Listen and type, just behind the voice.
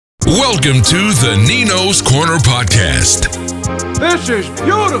Welcome to the Nino's Corner podcast. This is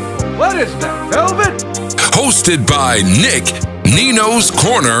beautiful. What is that, velvet? Hosted by Nick, Nino's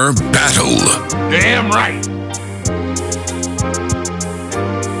Corner Battle. Damn right.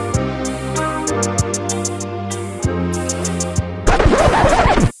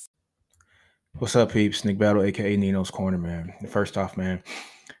 What's up, peeps? Nick Battle, aka Nino's Corner, man. First off, man,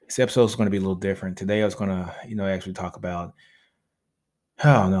 this episode is going to be a little different. Today I was going to, actually talk about,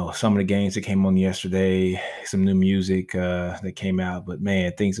 I don't know, some of the games that came on yesterday, some new music that came out. But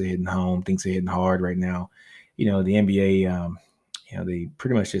man, things are hitting home. Things are hitting hard right now. The NBA, they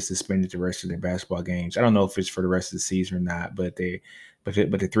pretty much just suspended the rest of their basketball games. I don't know if it's for the rest of the season or not, but the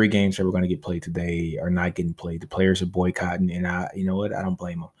three games that were going to get played today are not getting played. The players are boycotting, and I don't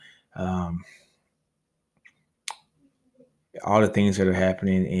blame them. All the things that are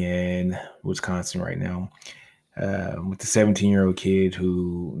happening in Wisconsin right now, with the 17-year-old kid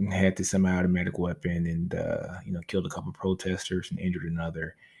who had this semi-automatic weapon and killed a couple of protesters and injured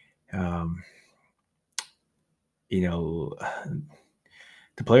another. The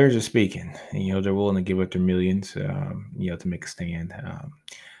players are speaking, and they're willing to give up their millions, to make a stand.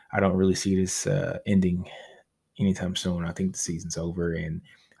 I don't really see this ending anytime soon. I think the season's over, and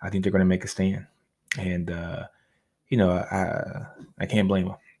I think they're going to make a stand. And I can't blame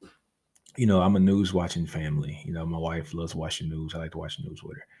them. I'm a news watching family. My wife loves watching news. I like to watch the news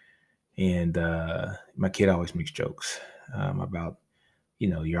with her. And my kid always makes jokes about,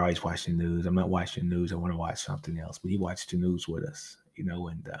 you're always watching the news. I'm not watching the news. I want to watch something else. But he watches the news with us,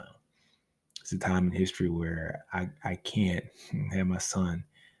 and it's a time in history where I can't have my son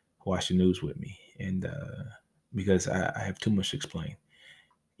watch the news with me. And because I have too much to explain.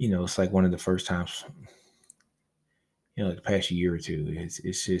 It's like one of the first times, like the past year or two,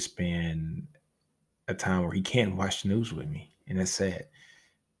 it's just been a time where he can't watch the news with me. And that's sad.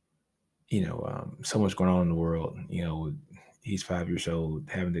 So much going on in the world. He's 5 years old,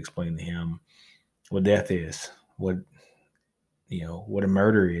 having to explain to him what death is, what a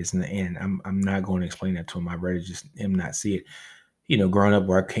murder is. And I'm not going to explain that to him. I'd rather just him not see it. Growing up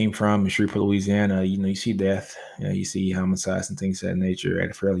where I came from in Shreveport, Louisiana, you see death, you see homicides and things of that nature at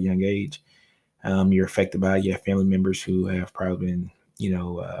a fairly young age. You're affected by it. You have family members who have probably been,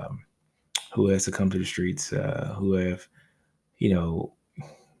 who has succumbed to the streets, who have,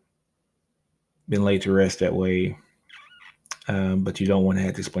 been laid to rest that way. But you don't want to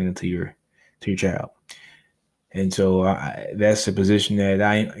have to explain it to your child. And so that's the position that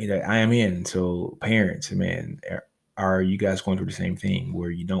I am in. So parents, man, are you guys going through the same thing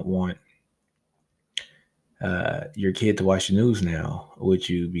where you don't want your kid to watch the news now with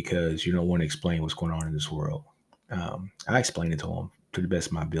you because you don't want to explain what's going on in this world? I explain it to them to the best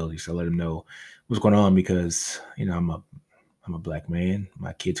of my abilities. I let them know what's going on because, I'm a black man.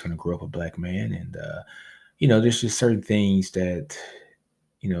 My kid's going to grow up a black man. And, there's just certain things that,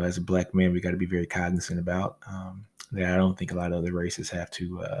 as a black man, we got to be very cognizant about that I don't think a lot of other races have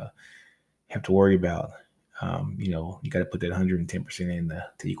to worry about. You got to put that 110% in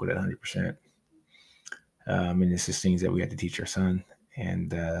to equal that 100%. And it's just things that we have to teach our son,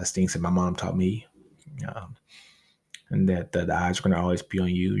 and it's things that my mom taught me, and that the eyes are going to always be on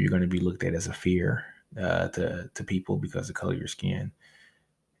you. You're going to be looked at as a fear to people because of the color of your skin,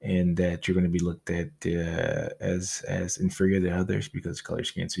 and that you're going to be looked at as inferior than others because of the color of your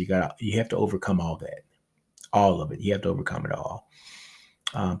skin. So you have to overcome all of it. You have to overcome it all.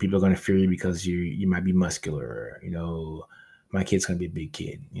 People are going to fear you because you might be muscular, My kid's going to be a big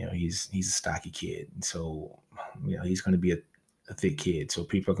kid. He's a stocky kid. And so, he's going to be a thick kid. So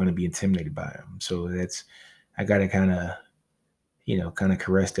people are going to be intimidated by him. So I got to kind of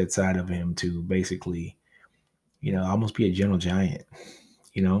caress that side of him to basically, almost be a gentle giant,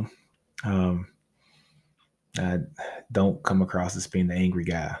 I don't come across as being the angry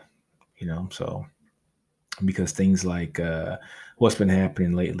guy, so because things like what's been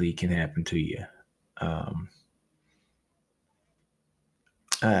happening lately can happen to you.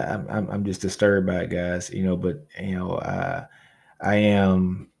 I'm just disturbed by it, guys, but, I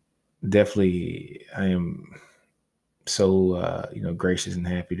am so, gracious and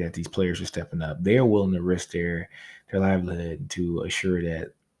happy that these players are stepping up. They're willing to risk their livelihood to assure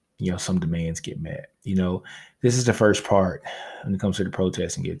that, some demands get met. This is the first part when it comes to the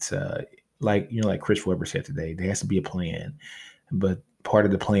protesting. It's like Chris Webber said today, there has to be a plan, but part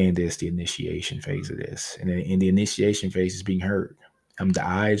of the plan is the initiation phase of this. And the initiation phase is being heard. The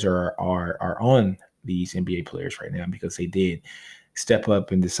eyes are on these NBA players right now because they did step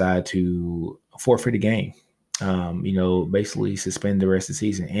up and decide to forfeit a game. Basically suspend the rest of the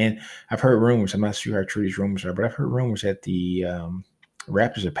season. And I've heard rumors, I'm not sure how true these rumors are, but I've heard rumors that the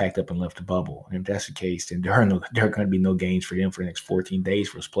Raptors are packed up and left the bubble. And if that's the case, then there are going to be no games for them for the next 14 days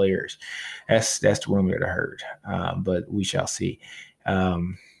for those players. That's the rumor that I heard. But we shall see. But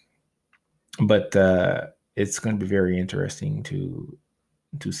it's going to be very interesting to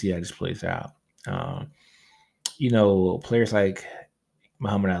see how this plays out. Players like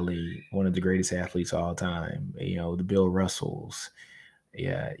Muhammad Ali, one of the greatest athletes of all time, the Bill Russells,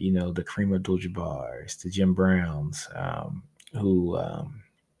 the Kareem Abdul-Jabbars, the Jim Browns, who I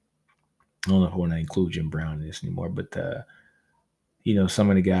don't know if I want to include Jim Brown in this anymore, but some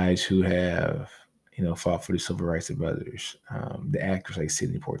of the guys who have fought for the civil rights of others, the actors like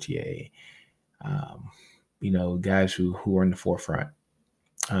Sidney Poitier, guys who are in the forefront,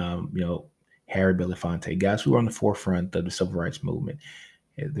 Harry Belafonte, guys who are on the forefront of the civil rights movement.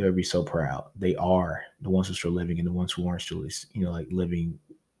 They'll be so proud. They are the ones who are still living, and the ones who aren't still, living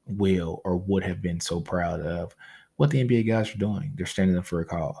will or would have been so proud of what the NBA guys are doing. They're standing up for a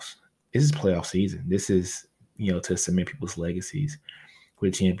cause. This is playoff season. This is, to cement people's legacies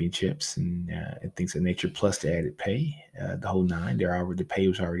with championships and things of nature, plus the added pay, the whole nine. The pay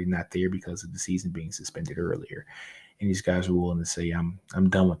was already not there because of the season being suspended earlier. And these guys were willing to say, I'm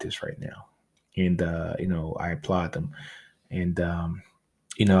done with this right now. And, I applaud them. And,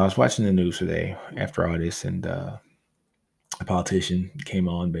 I was watching the news today after all this, and a politician came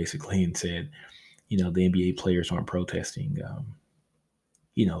on basically and said, the NBA players aren't protesting,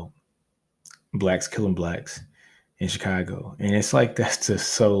 blacks killing blacks in Chicago. And it's like, that's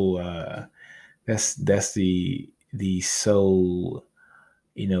just so, that's the so,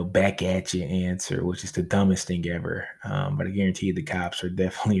 back at you answer, which is the dumbest thing ever. But I guarantee you the cops are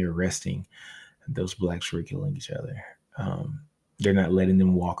definitely arresting those blacks who are killing each other. They're not letting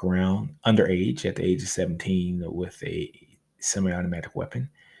them walk around underage at the age of 17 with a semi-automatic weapon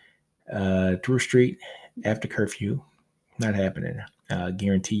through a street after curfew. Not happening.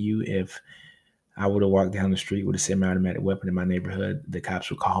 Guarantee you, if I would have walked down the street with a semi-automatic weapon in my neighborhood, the cops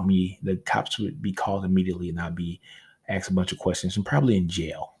would call me. The cops would be called immediately, and I'd be asked a bunch of questions and probably in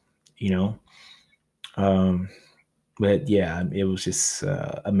jail. But yeah, it was just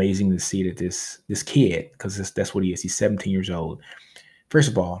amazing to see that this kid, because that's what he is. He's 17 years old. First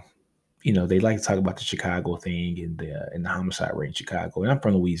of all, they like to talk about the Chicago thing and the homicide rate in Chicago. And I'm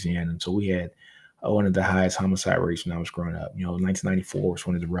from Louisiana, and so we had one of the highest homicide rates when I was growing up. 1994 was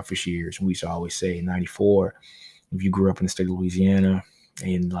one of the roughest years. And we used to always say in 94, if you grew up in the state of Louisiana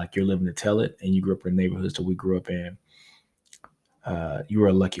and like you're living to tell it, and you grew up in neighborhoods that we grew up in, you were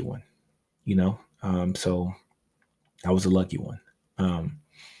a lucky one, so I was a lucky one.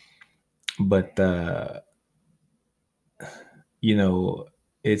 But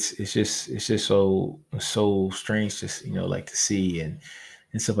it's just so strange to, like to see and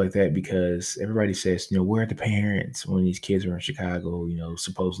stuff like that, because everybody says, where are the parents when these kids are in Chicago,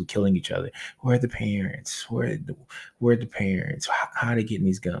 supposedly killing each other? Where are the parents? Where are the parents? How are they getting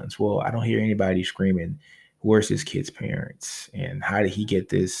these guns? Well, I don't hear anybody screaming, where's this kid's parents? And how did he get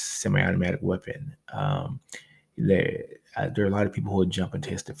this semi-automatic weapon? There are a lot of people who would jump into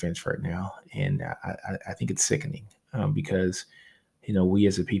his defense right now. And I think it's sickening because, we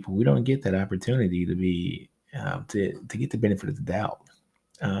as a people, we don't get that opportunity to be, to get the benefit of the doubt.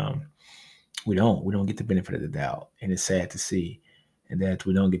 We don't get the benefit of the doubt. And it's sad to see that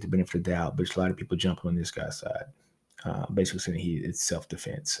we don't get the benefit of the doubt, but there's a lot of people jumping on this guy's side, basically saying it's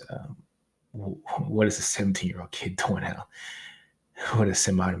self-defense. What is a 17-year-old kid doing out with a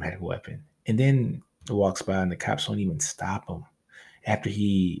semi-automatic weapon? And then walks by and the cops don't even stop him after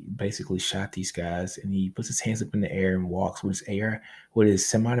he basically shot these guys, and he puts his hands up in the air and walks with his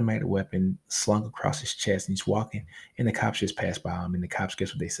semi-automatic weapon slung across his chest, and he's walking, and the cops just pass by him, and the cops,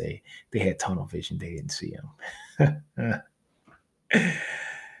 guess what they say? They had tunnel vision. They didn't see him.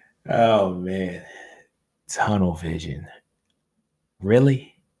 Oh man, tunnel vision.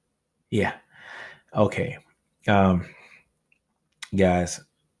 Really? Yeah. Okay. Guys,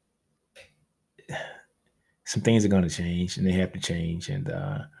 some things are going to change, and they have to change. And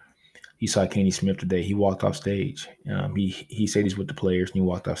you saw Kenny Smith today. He walked off stage. He said he's with the players, and he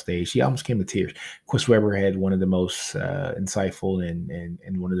walked off stage. He almost came to tears. Chris Webber had one of the most insightful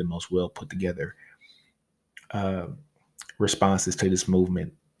and one of the most well put together responses to this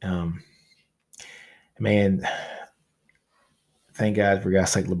movement. Man, thank God for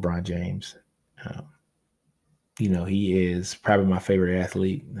guys like LeBron James. He is probably my favorite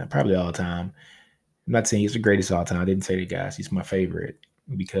athlete, probably all time. I'm not saying he's the greatest all time. I didn't say that, guys. He's my favorite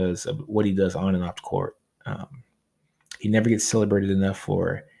because of what he does on and off the court. He never gets celebrated enough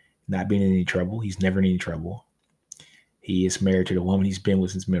for not being in any trouble. He's never in any trouble. He is married to the woman he's been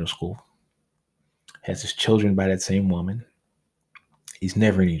with since middle school. Has his children by that same woman. He's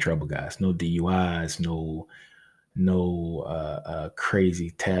never in any trouble, guys. No DUIs, no crazy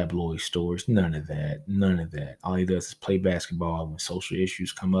tabloid stories. None of that. None of that. All he does is play basketball when social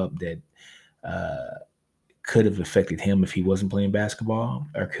issues come up that uh, could have affected him if he wasn't playing basketball,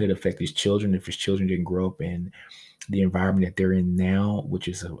 or could affect his children if his children didn't grow up in the environment that they're in now, which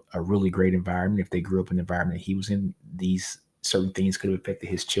is a really great environment. If they grew up in the environment that he was in, these certain things could have affected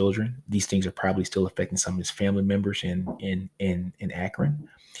his children. These things are probably still affecting some of his family members in Akron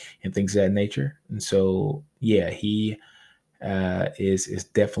and things of that nature. And so, yeah, he is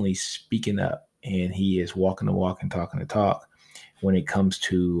definitely speaking up, and he is walking the walk and talking the talk when it comes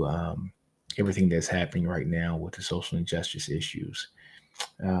to everything that's happening right now with the social injustice issues.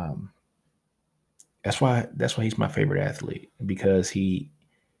 Um, that's why he's my favorite athlete, because he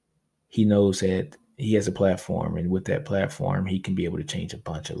knows that he has a platform, and with that platform, he can be able to change a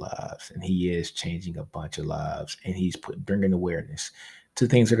bunch of lives, and he is changing a bunch of lives, and he's bringing awareness to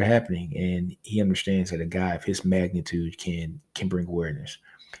things that are happening, and he understands that a guy of his magnitude can bring awareness,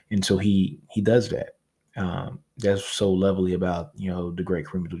 and so he does that. That's so lovely about the great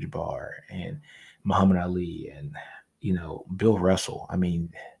Kareem Abdul-Jabbar and Muhammad Ali and Bill Russell. I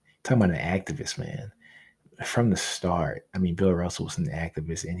mean, talking about an activist, man, from the start. I mean, Bill Russell was an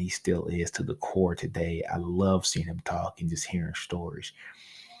activist, and he still is to the core today. I love seeing him talk and just hearing stories.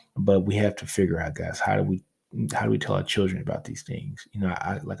 But we have to figure out, guys, how do we tell our children about these things?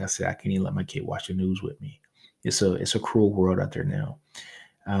 Like I said, I can't even let my kid watch the news with me. It's a cruel world out there now,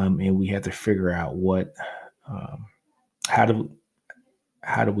 and we have to figure out um, how do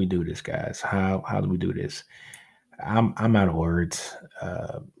how do we do this, guys? How do we do this? I'm out of words.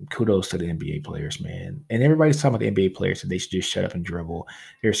 Kudos to the NBA players, man. And everybody's talking about the NBA players, and they should just shut up and dribble.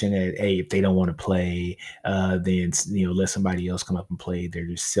 They're saying that, hey, if they don't want to play, then let somebody else come up and play. They're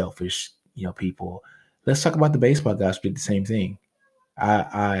just selfish, people. Let's talk about the baseball guys who did the same thing.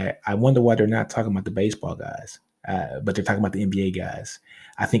 I wonder why they're not talking about the baseball guys, but they're talking about the NBA guys.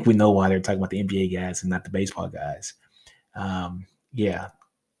 I think we know why they're talking about the NBA guys and not the baseball guys. Yeah,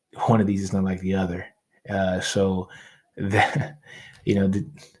 one of these is not like the other. So that this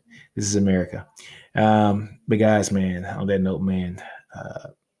is America. But guys, man, on that note, man,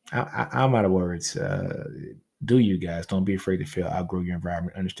 I'm out of words. Do you guys? Don't be afraid to fail. Outgrow your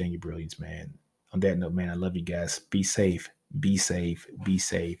environment. Understand your brilliance, man. On that note, man, I love you guys. Be safe. Be safe. Be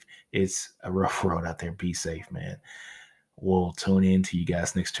safe. It's a rough road out there. Be safe, man. We'll tune in to you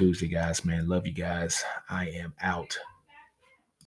guys next Tuesday, guys, man. Love you guys. I am out.